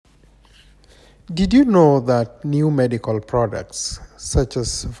Did you know that new medical products such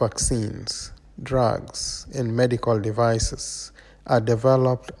as vaccines, drugs, and medical devices are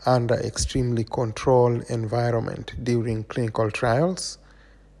developed under extremely controlled environment during clinical trials?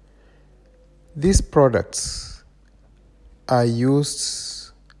 These products are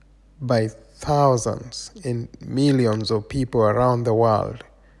used by thousands and millions of people around the world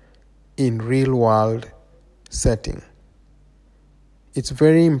in real-world setting. It's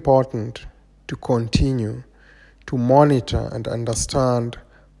very important to continue to monitor and understand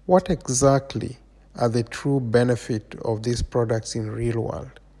what exactly are the true benefit of these products in real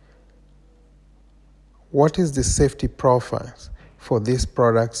world. What is the safety profile for these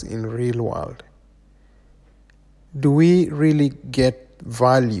products in real world? Do we really get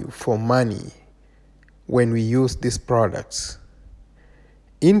value for money when we use these products?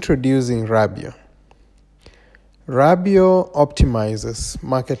 Introducing Rabio. Rabio optimizes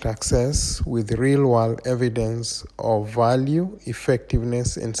market access with real-world evidence of value,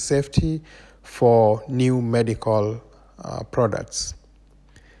 effectiveness, and safety for new medical products.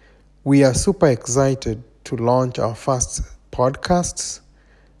 We are super excited to launch our first podcasts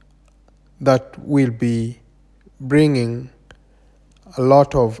that will be bringing a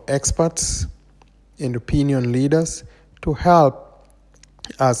lot of experts and opinion leaders to help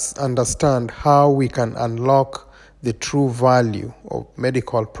us understand how we can unlock the true value of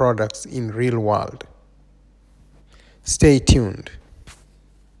medical products in real world. Stay tuned.